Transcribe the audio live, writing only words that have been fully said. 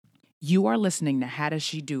You are listening to How Does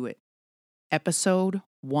She Do It? Episode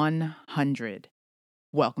 100.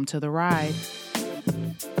 Welcome to the ride.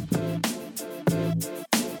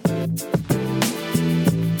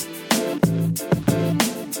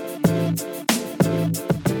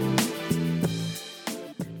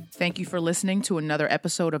 Thank you for listening to another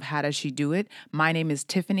episode of How Does She Do It? My name is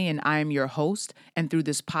Tiffany and I am your host. And through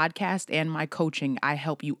this podcast and my coaching, I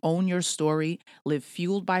help you own your story, live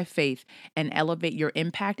fueled by faith, and elevate your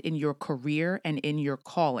impact in your career and in your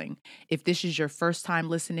calling. If this is your first time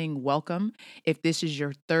listening, welcome. If this is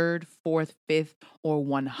your third, fourth, fifth, or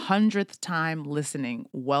 100th time listening,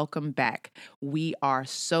 welcome back. We are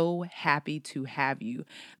so happy to have you.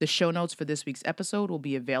 The show notes for this week's episode will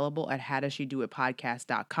be available at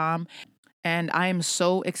howdoesshedoitpodcast.com. And I am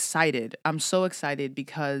so excited. I'm so excited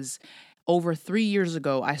because over 3 years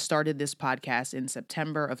ago, I started this podcast in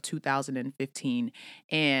September of 2015.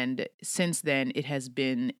 And since then, it has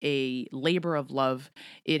been a labor of love.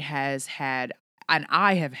 It has had and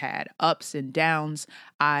I have had ups and downs.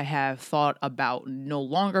 I have thought about no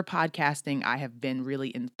longer podcasting. I have been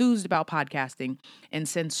really enthused about podcasting. And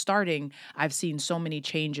since starting, I've seen so many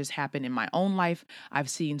changes happen in my own life. I've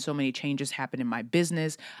seen so many changes happen in my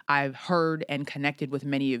business. I've heard and connected with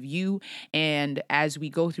many of you. And as we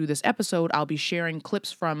go through this episode, I'll be sharing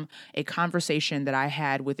clips from a conversation that I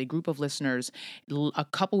had with a group of listeners a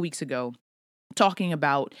couple weeks ago, talking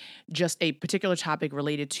about just a particular topic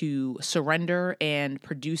related to surrender and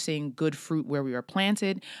producing good fruit where we are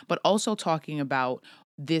planted, but also talking about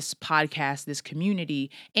this podcast, this community,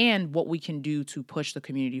 and what we can do to push the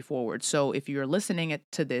community forward. So if you're listening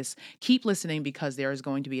to this, keep listening because there is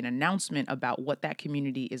going to be an announcement about what that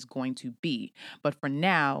community is going to be. But for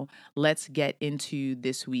now, let's get into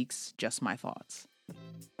this week's Just My Thoughts.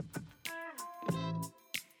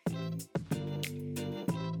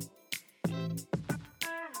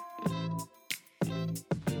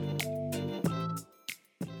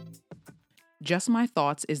 Just My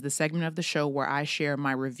Thoughts is the segment of the show where I share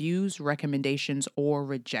my reviews, recommendations, or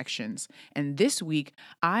rejections. And this week,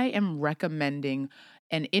 I am recommending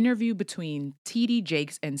an interview between T.D.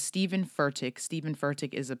 Jakes and Steven Furtick. Steven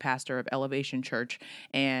Furtick is a pastor of Elevation Church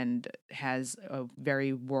and has a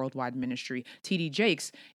very worldwide ministry. T.D.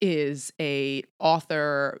 Jakes is a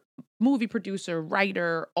author, movie producer,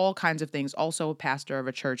 writer, all kinds of things, also a pastor of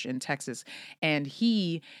a church in Texas. And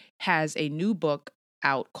he has a new book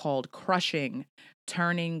out called Crushing,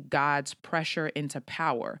 Turning God's Pressure into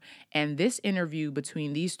Power. And this interview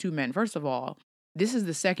between these two men, first of all, this is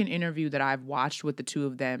the second interview that I've watched with the two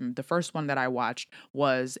of them. The first one that I watched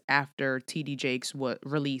was after T.D. Jakes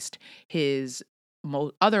released his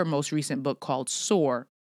most recent book called Soar,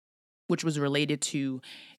 which was related to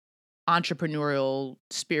entrepreneurial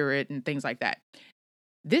spirit and things like that.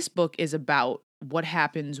 This book is about what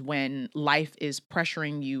happens when life is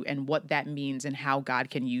pressuring you and what that means and how God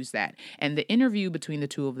can use that. And the interview between the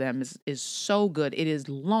two of them is so good. It is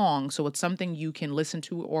long, so it's something you can listen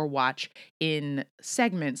to or watch in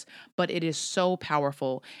segments, but it is so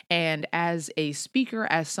powerful. And as a speaker,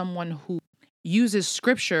 as someone who uses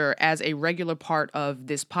scripture as a regular part of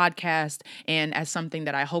this podcast and as something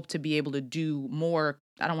that I hope to be able to do more,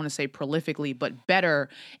 I don't want to say prolifically, but better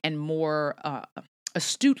and more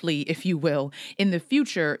astutely, if you will, in the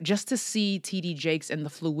future, just to see T.D. Jakes and the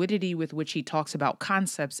fluidity with which he talks about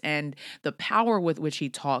concepts and the power with which he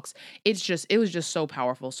talks. It was just so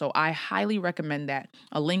powerful. So I highly recommend that.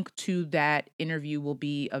 A link to that interview will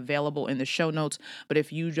be available in the show notes. But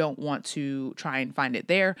if you don't want to try and find it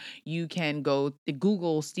there, you can go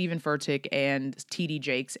Google Steven Furtick and T.D.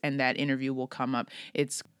 Jakes, and that interview will come up.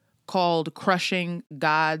 It's called Crushing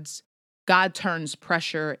God Turns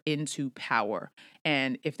Pressure into Power.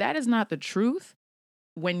 And if that is not the truth,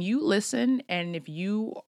 when you listen and if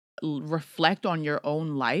you reflect on your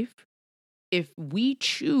own life, if we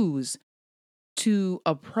choose to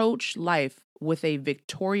approach life with a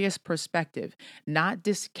victorious perspective, not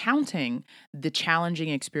discounting the challenging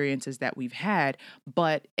experiences that we've had,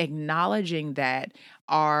 but acknowledging that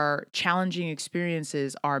our challenging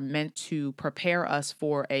experiences are meant to prepare us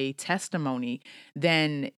for a testimony,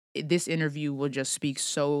 then this interview will just speak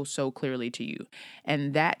so clearly to you.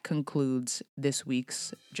 And that concludes this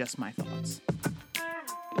week's Just My Thoughts.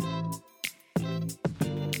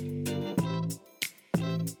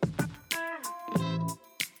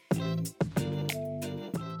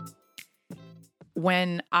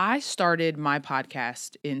 When I started my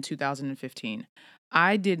podcast in 2015,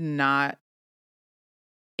 I did not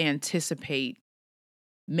anticipate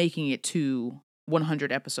making it to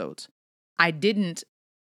 100 episodes. I didn't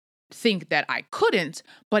think that I couldn't,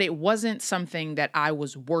 but it wasn't something that I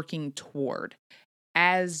was working toward.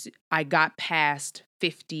 as I got past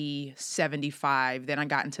 50, 75, then I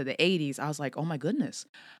got into the 80s, I was like, oh my goodness,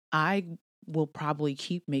 I will probably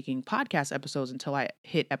keep making podcast episodes until I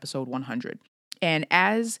hit episode 100. And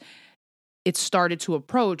as it started to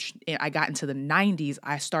approach, I got into the 90s,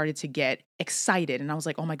 I started to get excited. And I was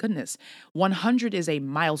like, oh my goodness, 100 is a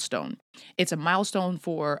milestone. It's a milestone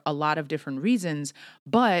for a lot of different reasons.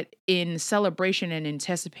 But in celebration and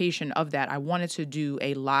anticipation of that, I wanted to do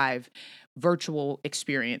a live virtual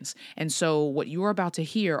experience. And so what you're about to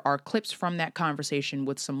hear are clips from that conversation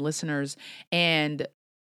with some listeners. And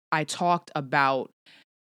I talked about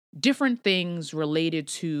different things related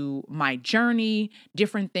to my journey,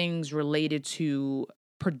 different things related to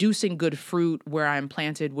producing good fruit where I'm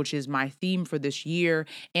planted, which is my theme for this year.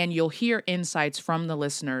 And you'll hear insights from the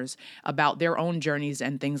listeners about their own journeys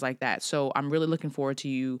and things like that. So I'm really looking forward to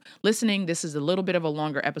you listening. This is a little bit of a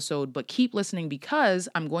longer episode, but keep listening because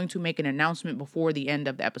I'm going to make an announcement before the end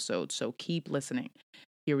of the episode. So keep listening.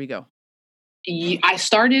 Here we go. I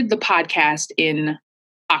started the podcast in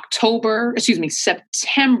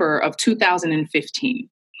September of 2015.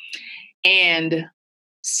 And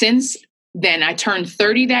since then, I turned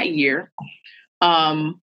 30 that year.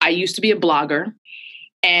 I used to be a blogger,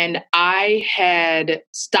 and I had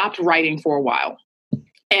stopped writing for a while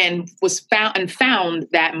and found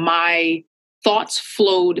that my thoughts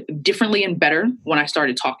flowed differently and better when I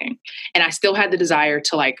started talking. And I still had the desire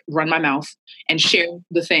to run my mouth and share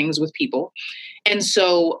the things with people. And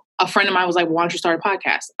so a friend of mine was like, why don't you start a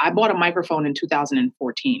podcast? I bought a microphone in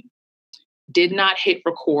 2014, did not hit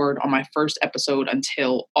record on my first episode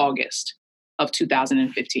until August of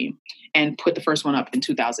 2015 and put the first one up in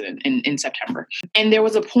September. And there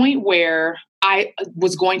was a point where I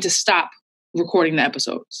was going to stop recording the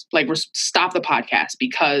episodes, stop the podcast,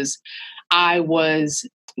 because I was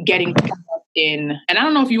getting caught up in, and I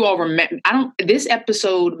don't know if you all remember, this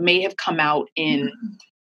episode may have come out in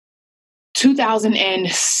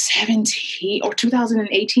 2017 or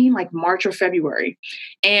 2018, March or February.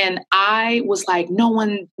 And I was like, no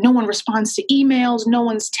one responds to emails. No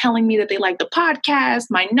one's telling me that they like the podcast,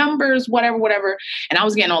 my numbers, whatever. And I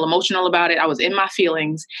was getting all emotional about it. I was in my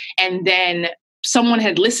feelings. And then someone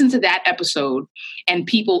had listened to that episode and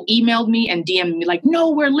people emailed me and DM'd me like, no,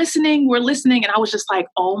 we're listening. And I was just like,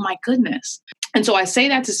 oh my goodness. And so I say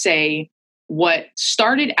that to say what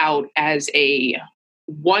started out as a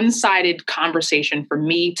one-sided conversation for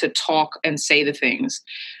me to talk and say the things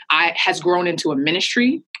has grown into a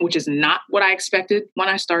ministry, which is not what I expected when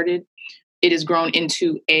I started. It has grown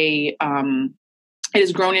into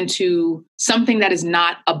something that is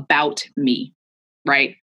not about me,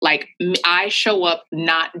 right? I show up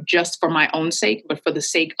not just for my own sake, but for the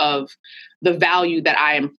sake of the value that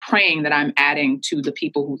I am praying that I'm adding to the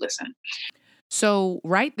people who listen. So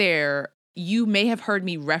right there, you may have heard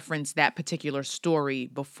me reference that particular story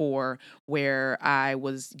before where I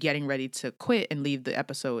was getting ready to quit and leave the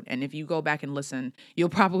episode. And if you go back and listen, you'll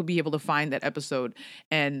probably be able to find that episode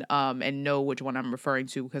and know which one I'm referring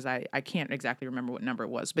to, because I can't exactly remember what number it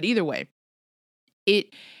was. But either way,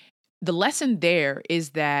 the lesson there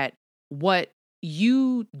is that what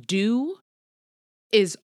you do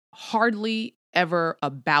is hardly ever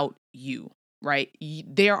about you. Right?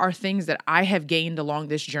 There are things that I have gained along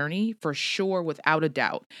this journey for sure, without a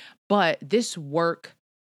doubt. But this work,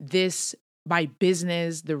 my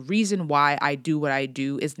business, the reason why I do what I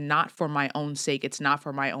do is not for my own sake. It's not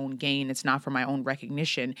for my own gain. It's not for my own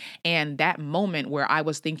recognition. And that moment where I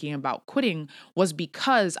was thinking about quitting was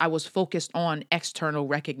because I was focused on external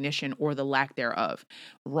recognition or the lack thereof.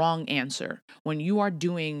 Wrong answer. When you are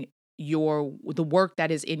doing the work that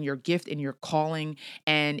is in your gift, in your calling,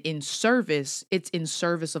 and in service, it's in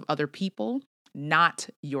service of other people, not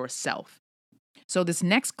yourself. So this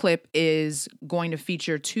next clip is going to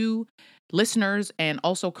feature two listeners and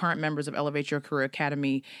also current members of Elevate Your Career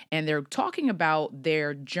Academy, and they're talking about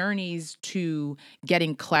their journeys to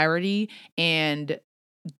getting clarity and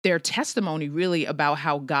their testimony really about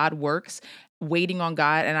how God works, waiting on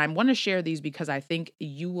God. And I want to share these because I think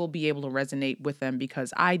you will be able to resonate with them,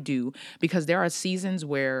 because I do, because there are seasons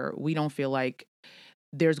where we don't feel like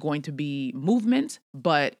there's going to be movement,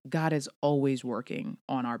 but God is always working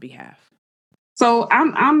on our behalf. So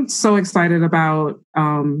I'm so excited about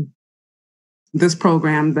this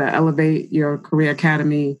program, the Elevate Your Career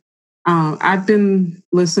Academy. I've been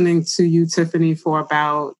listening to you, Tiffany, for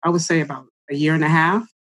about a year and a half.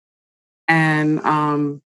 And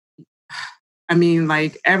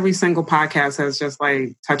every single podcast has just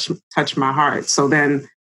touched my heart. So then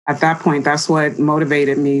at that point, that's what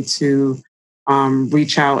motivated me to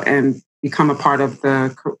reach out and become a part of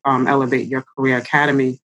the Elevate Your Career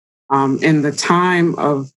Academy. in the time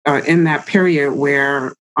of, in that period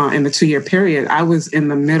where, in the 2-year period, I was in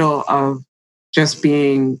the middle of just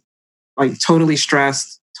being like totally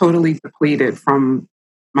stressed, totally depleted from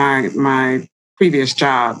my previous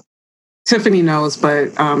job. Tiffany knows,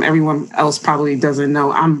 but everyone else probably doesn't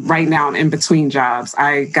know. I'm right now in between jobs.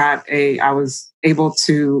 I was able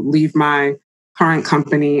to leave my current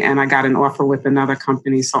company and I got an offer with another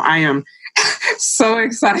company. So I am so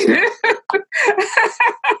excited.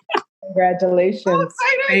 Congratulations. So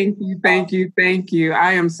thank you.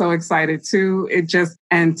 I am so excited too.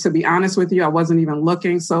 And to be honest with you, I wasn't even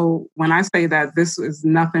looking. So when I say that this is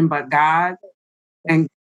nothing but God and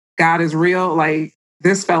God is real, like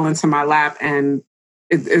this fell into my lap. And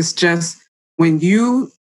it's just, when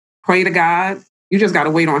you pray to God, you just got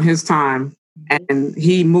to wait on his time, and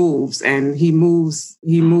he moves in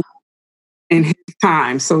his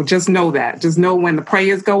time. So just know that. Just know when the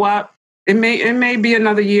prayers go up, it may be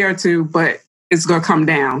another year or two, but it's going to come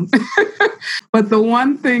down. But the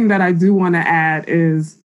one thing that I do want to add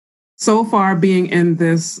is, so far being in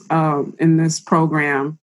this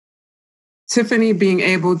program, Tiffany being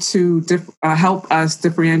able to help us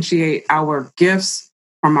differentiate our gifts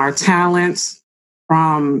from our talents,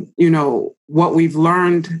 from what we've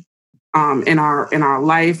learned in our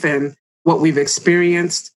life and what we've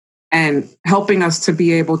experienced, and helping us to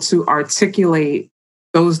be able to articulate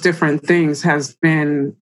those different things has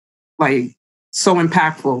been like so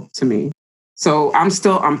impactful to me. So I'm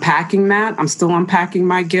still unpacking that. I'm still unpacking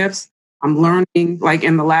my gifts. I'm learning, like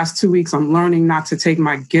in the last 2 weeks, I'm learning not to take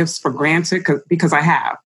my gifts for granted because I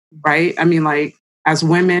have, right? I mean, like as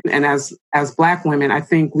women and as Black women, I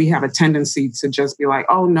think we have a tendency to just be like,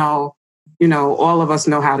 oh no, all of us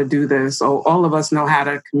know how to do this, or all of us know how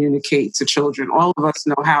to communicate to children. All of us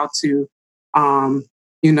know how to, how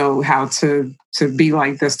to be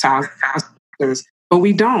like this to our pastors, but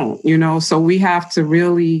we don't, so we have to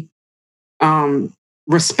really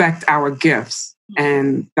respect our gifts.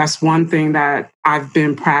 And that's one thing that I've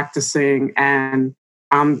been practicing, and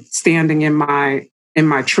I'm standing in my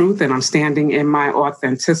truth, and I'm standing in my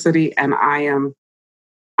authenticity, and I'm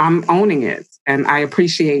owning it. And I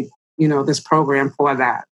appreciate, this program for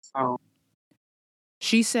that. So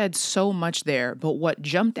she said so much there, but what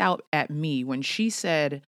jumped out at me when she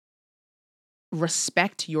said,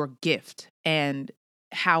 respect your gift and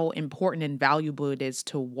how important and valuable it is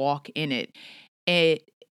to walk in it. It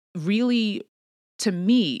really, to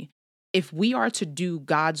me, if we are to do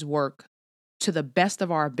God's work to the best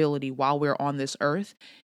of our ability while we're on this earth,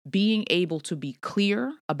 being able to be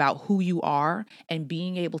clear about who you are and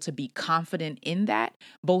being able to be confident in that,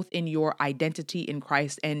 both in your identity in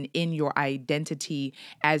Christ and in your identity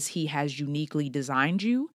as he has uniquely designed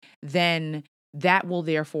you, then that will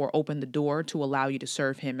therefore open the door to allow you to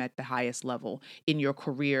serve him at the highest level in your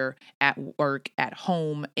career, at work, at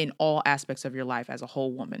home, in all aspects of your life as a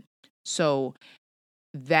whole woman. So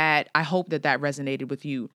that I hope that resonated with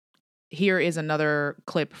you. Here is another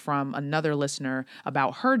clip from another listener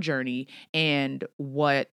about her journey and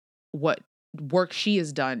what work she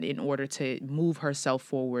has done in order to move herself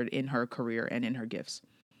forward in her career and in her gifts.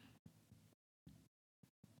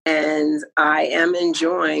 And I am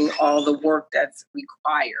enjoying all the work that's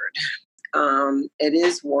required. It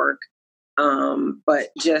is work, but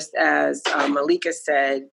just as Malika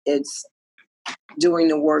said, it's doing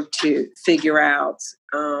the work to figure out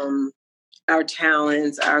our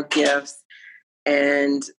talents, our gifts.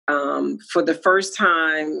 And for the first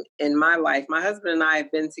time in my life, my husband and I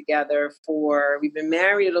have been together we've been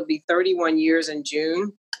married, it'll be 31 years in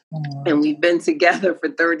June. And we've been together for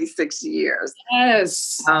 36 years.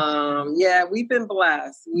 Yes. Yeah, we've been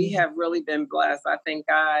blessed. We have really been blessed. I thank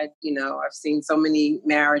God, I've seen so many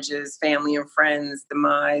marriages, family and friends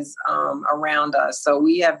demise around us. So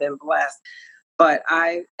we have been blessed. But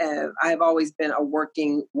I've always been a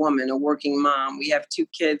working woman, a working mom. We have 2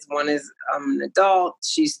 kids. One is an adult.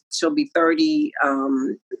 She'll be 30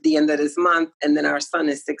 the end of this month. And then our son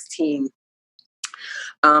is 16.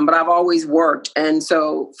 But I've always worked. And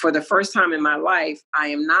so for the first time in my life, I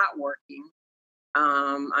am not working.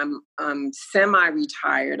 I'm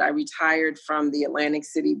semi-retired. I retired from the Atlantic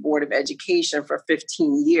City Board of Education for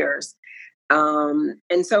 15 years.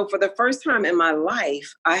 And so for the first time in my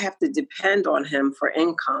life, I have to depend on him for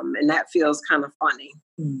income. And that feels kind of funny.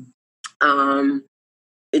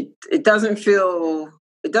 It doesn't feel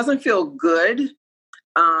good.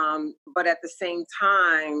 But at the same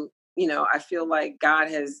time, I feel like God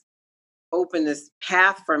has opened this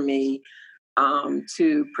path for me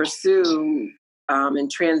to pursue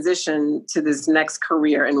and transition to this next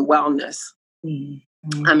career in wellness.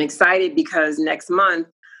 I'm excited because next month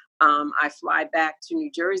I fly back to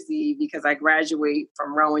New Jersey because I graduate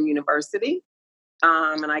from Rowan University.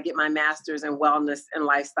 And I get my master's in wellness and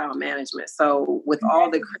lifestyle management. So with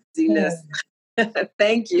all the craziness,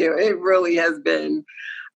 thank you. It really has been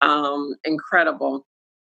incredible.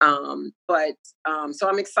 So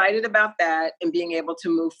I'm excited about that and being able to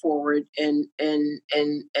move forward in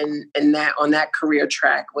that on that career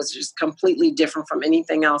track was just completely different from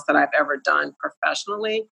anything else that I've ever done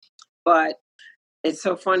professionally. But it's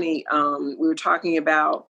so funny. We were talking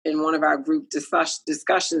about in one of our group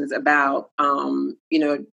discussions about,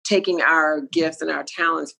 taking our gifts and our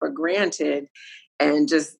talents for granted and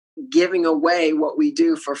just giving away what we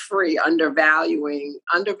do for free, undervaluing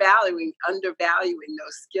those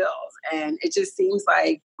skills. And it just seems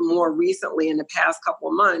like more recently in the past couple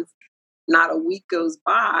of months, not a week goes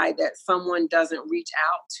by that someone doesn't reach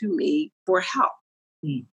out to me for help.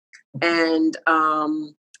 Mm. And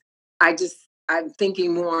I'm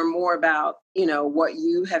thinking more and more about, what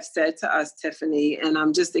you have said to us, Tiffany, and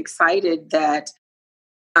I'm just excited that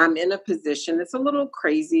I'm in a position. It's a little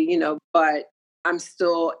crazy, but I'm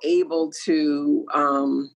still able to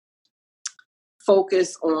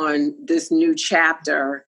focus on this new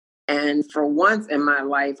chapter. And for once in my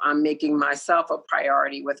life, I'm making myself a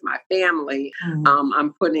priority with my family. Mm.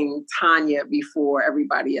 I'm putting Tanya before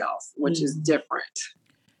everybody else, which is different.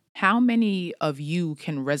 How many of you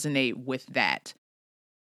can resonate with that?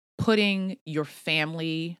 Putting your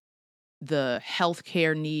family, the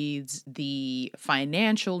healthcare needs, the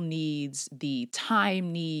financial needs, the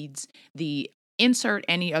time needs, the insert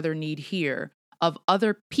any other need here of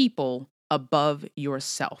other people above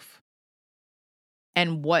yourself.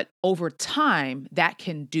 And what over time that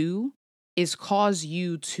can do is cause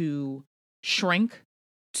you to shrink,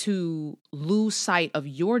 to lose sight of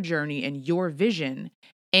your journey and your vision,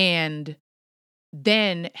 and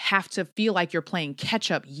then have to feel like you're playing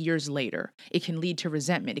catch up years later. It can lead to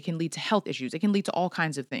resentment. It can lead to health issues. It can lead to all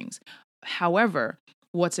kinds of things. However,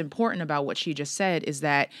 what's important about what she just said is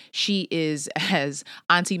that she is, as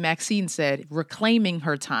Auntie Maxine said, reclaiming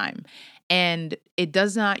her time. And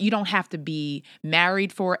you don't have to be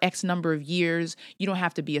married for X number of years. You don't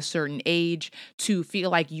have to be a certain age to feel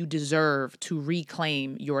like you deserve to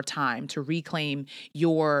reclaim your time, to reclaim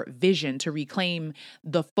your vision, to reclaim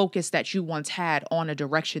the focus that you once had on a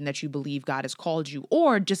direction that you believe God has called you,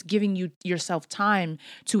 or just giving yourself time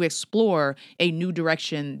to explore a new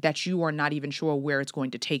direction that you are not even sure where it's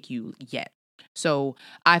going to take you yet. So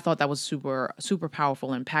I thought that was super, super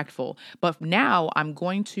powerful and impactful. But now I'm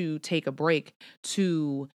going to take a break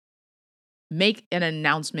to make an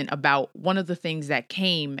announcement about one of the things that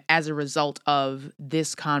came as a result of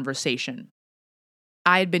this conversation.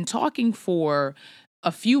 I had been talking for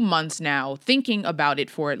a few months now, thinking about it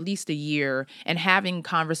for at least a year, and having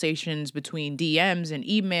conversations between DMs and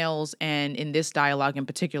emails, and in this dialogue in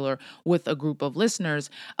particular with a group of listeners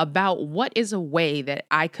about what is a way that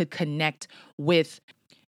I could connect with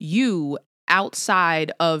you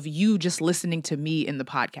outside of you just listening to me in the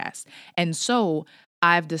podcast. And so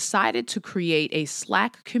I've decided to create a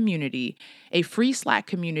Slack community, a free Slack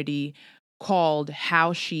community called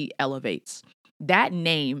How She Elevates. That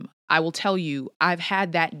name, I will tell you, I've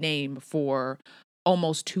had that name for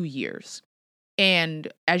almost 2 years. And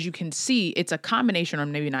as you can see, it's a combination, or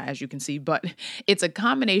maybe not as you can see, but it's a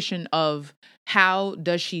combination of how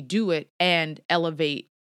does she do it and elevate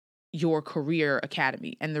your career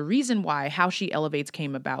academy. And the reason why How She Elevates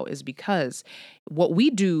came about is because what we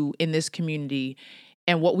do in this community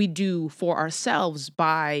and what we do for ourselves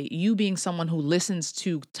by you being someone who listens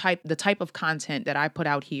to the type of content that I put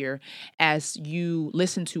out here, as you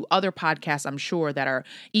listen to other podcasts, I'm sure, that are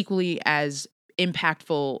equally as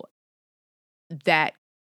impactful, that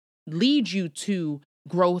lead you to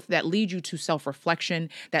growth, that lead you to self-reflection,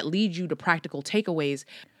 that lead you to practical takeaways.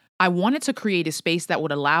 I wanted to create a space that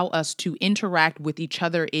would allow us to interact with each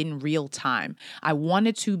other in real time. I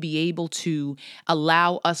wanted to be able to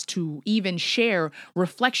allow us to even share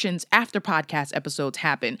reflections after podcast episodes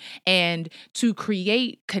happen, and to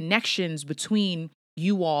create connections between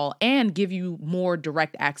you all and give you more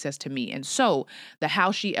direct access to me. And so the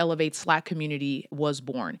How She Elevates Slack community was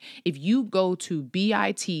born. If you go to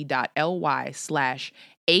bit.ly/HS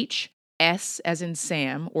as in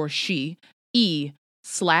Sam or she, E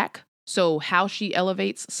Slack. So How She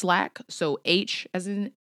Elevates Slack. So H as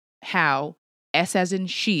in how, S as in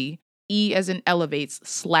she, E as in elevates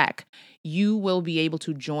Slack. You will be able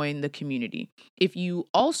to join the community. If you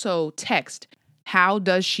also text How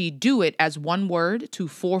Does She Do It as one word to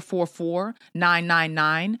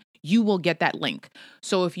 444-999, you will get that link.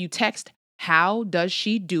 So if you text How Does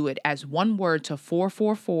She Do It as one word to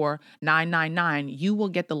 444-999, you will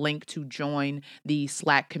get the link to join the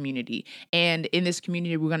Slack community. And in this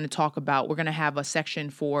community, we're going to have a section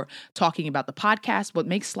for talking about the podcast. What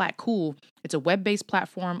makes Slack cool, it's a web-based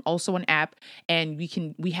platform, also an app, and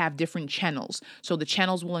we have different channels. So the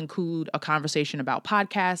channels will include a conversation about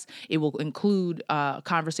podcasts. It will include a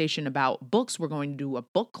conversation about books. We're going to do a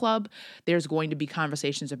book club. There's going to be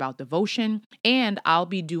conversations about devotion, and I'll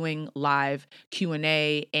be doing live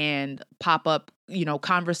Q&A and pop-up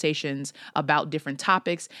conversations about different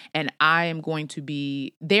topics. And I am going to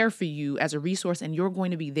be there for you as a resource, and you're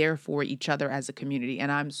going to be there for each other as a community.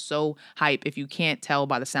 And I'm so hype, if you can't tell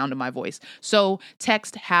by the sound of my voice. So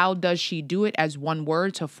text How Does She Do It as one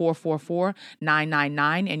word to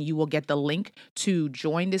 444-999, and you will get the link to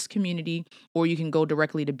join this community, or you can go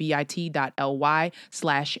directly to bit.ly/H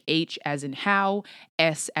as in how,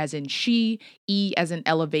 S as in she, E as in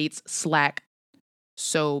elevates, Slack.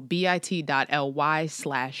 So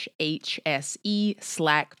bit.ly/HSE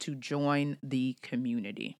Slack to join the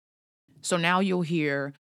community. So now you'll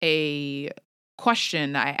hear a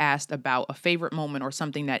question I asked about a favorite moment or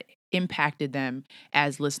something that impacted them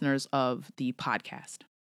as listeners of the podcast.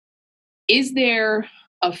 Is there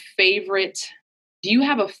a favorite? Do you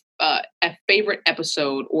have a favorite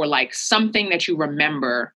episode, or like something that you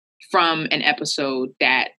remember from an episode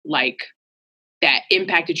that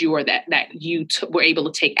impacted you, or that you were able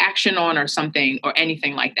to take action on, or something, or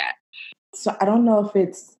anything like that? So I don't know if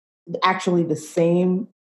it's actually the same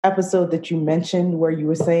episode that you mentioned where you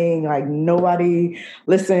were saying like nobody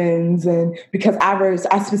listens, and because I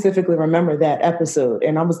specifically remember that episode,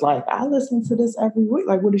 and I was like, I listen to this every week.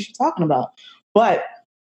 Like, what is she talking about? But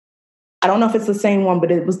I don't know if it's the same one, but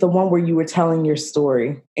it was the one where you were telling your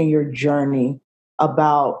story and your journey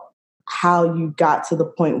about how you got to the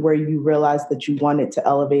point where you realized that you wanted to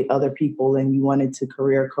elevate other people and you wanted to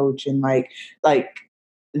career coach, and like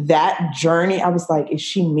that journey. I was like, is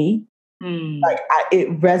she me?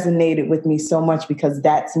 It resonated with me so much because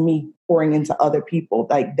that's me pouring into other people.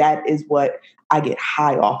 Like that is what I get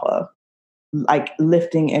high off of, like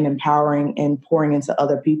lifting and empowering and pouring into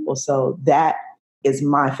other people. So that is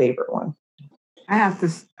my favorite one. I have to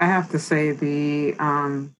say the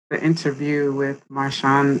interview with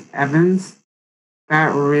Marshawn Evans,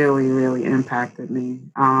 that really, really impacted me.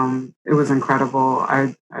 It was incredible.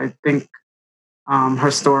 I think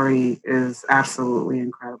her story is absolutely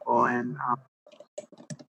incredible. And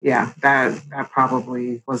that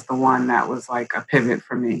probably was the one that was like a pivot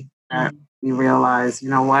for me. That we realized, you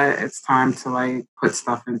know what, it's time to like put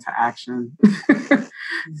stuff into action,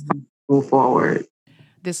 move forward.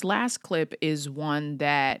 This last clip is one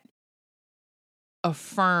that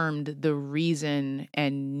affirmed the reason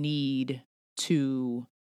and need to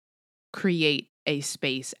create a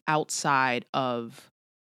space outside of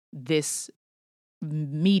this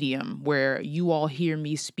medium where you all hear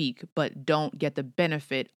me speak but don't get the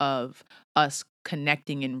benefit of us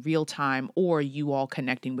connecting in real time or you all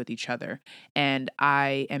connecting with each other. And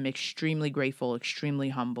I am extremely grateful, extremely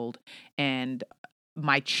humbled, and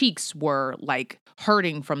my cheeks were like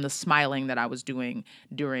hurting from the smiling that I was doing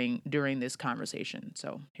during this conversation.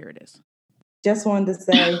 So here it is. Just wanted to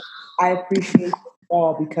say I appreciate you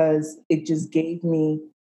all because it just gave me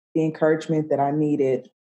the encouragement that I needed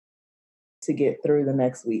to get through the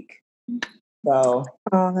next week. So,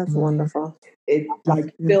 oh, that's wonderful. It I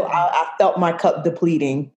felt my cup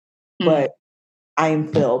depleting, but I am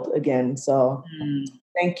filled again. So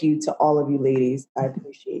thank you to all of you ladies. I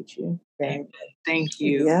appreciate you. Thank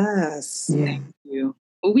you. Yes. Thank you.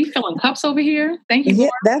 Are we filling cups over here? Thank you. Yeah,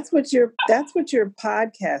 that's what your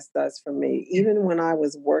podcast does for me. Even when I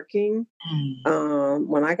was working,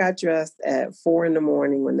 when I got dressed at 4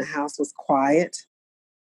 a.m, when the house was quiet,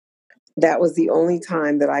 that was the only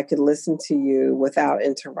time that I could listen to you without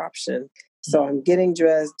interruption. So I'm getting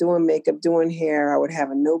dressed, doing makeup, doing hair. I would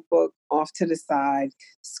have a notebook off to the side,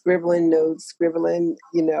 scribbling notes,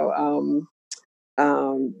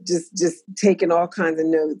 just taking all kinds of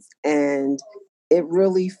notes. And it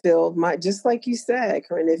really filled just like you said,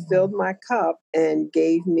 Corinne, it filled my cup and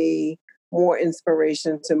gave me more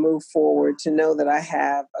inspiration to move forward, to know that I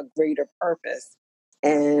have a greater purpose.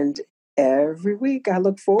 And every week I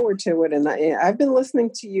look forward to it. And I've been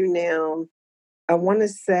listening to you now, I want to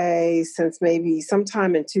say since maybe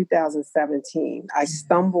sometime in 2017. I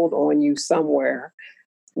stumbled on you somewhere.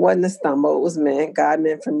 Wasn't a stumble, it was meant. God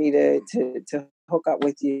meant for me to hook up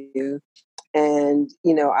with you. And,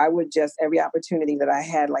 I would just, every opportunity that I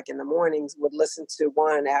had, like in the mornings, would listen to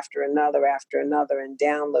one after another, and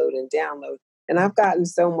download. And I've gotten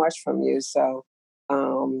so much from you. So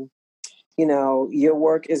your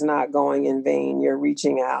work is not going in vain. You're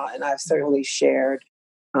reaching out. And I've certainly shared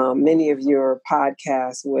many of your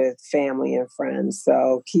podcasts with family and friends.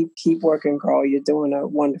 So keep working, girl. You're doing a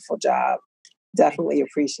wonderful job. Definitely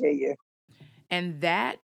appreciate you. And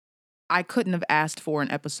that, I couldn't have asked for an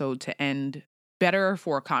episode to end better,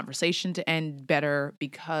 for a conversation to end better,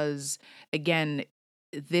 because again,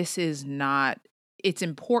 this is not, it's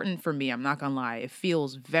important for me. I'm not going to lie. It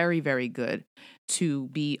feels very, very good to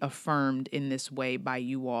be affirmed in this way by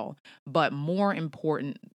you all. But more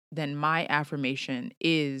important than my affirmation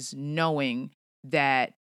is knowing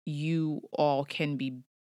that you all can be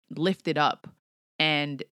lifted up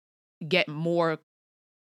and get your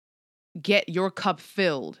cup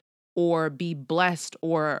filled, or be blessed,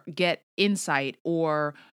 or get insight,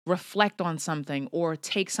 or reflect on something, or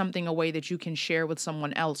take something away that you can share with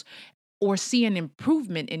someone else, or see an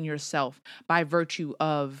improvement in yourself by virtue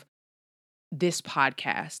of this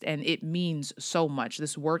podcast. And it means so much.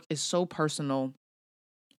 This work is so personal,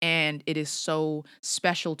 and it is so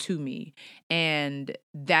special to me. And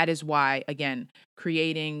that is why, again,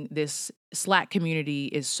 creating this Slack community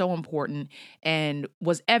is so important and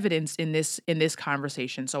was evidenced in this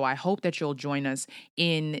conversation. So I hope that you'll join us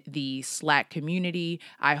in the Slack community.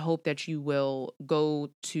 I hope that you will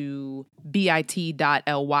go to bit.ly/HSE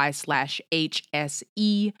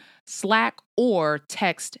Slack, or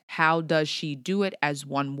text "How does she do it" as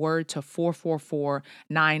one word to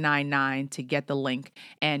 444-999 to get the link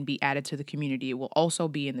and be added to the community. It will also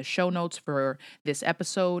be in the show notes for this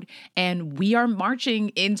episode. And we are marching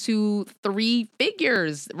into 3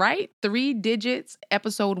 figures, right? 3 digits.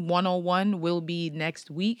 Episode 101 will be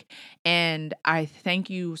next week. And I thank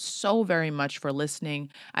you so very much for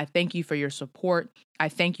listening. I thank you for your support. I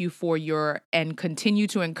thank you for and continue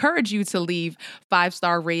to encourage you to leave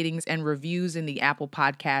 5-star ratings and reviews in the Apple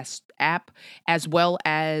Podcast app, as well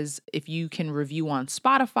as if you can review on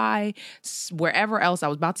Spotify, wherever else. I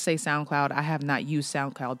was about to say SoundCloud. I have not used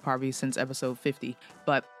SoundCloud probably since episode 50,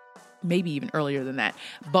 but maybe even earlier than that.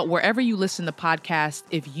 But wherever you listen to podcasts,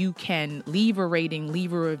 if you can leave a rating,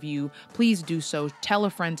 leave a review, please do so. Tell a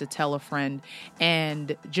friend to tell a friend.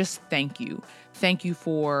 And just thank you. Thank you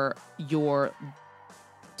for your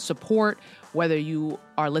support, whether you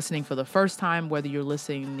are listening for the first time, whether you're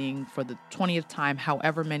listening for the 20th time,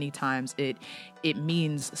 however many times, it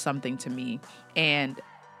means something to me. And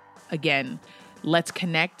again, let's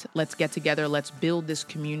connect, let's get together, let's build this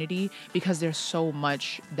community, because there's so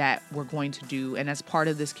much that we're going to do. And as part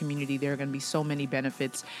of this community, there are going to be so many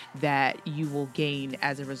benefits that you will gain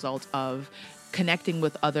as a result of connecting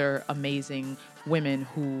with other amazing women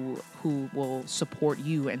who will support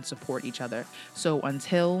you and support each other. So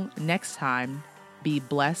until next time, be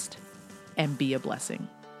blessed and be a blessing.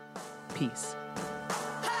 Peace.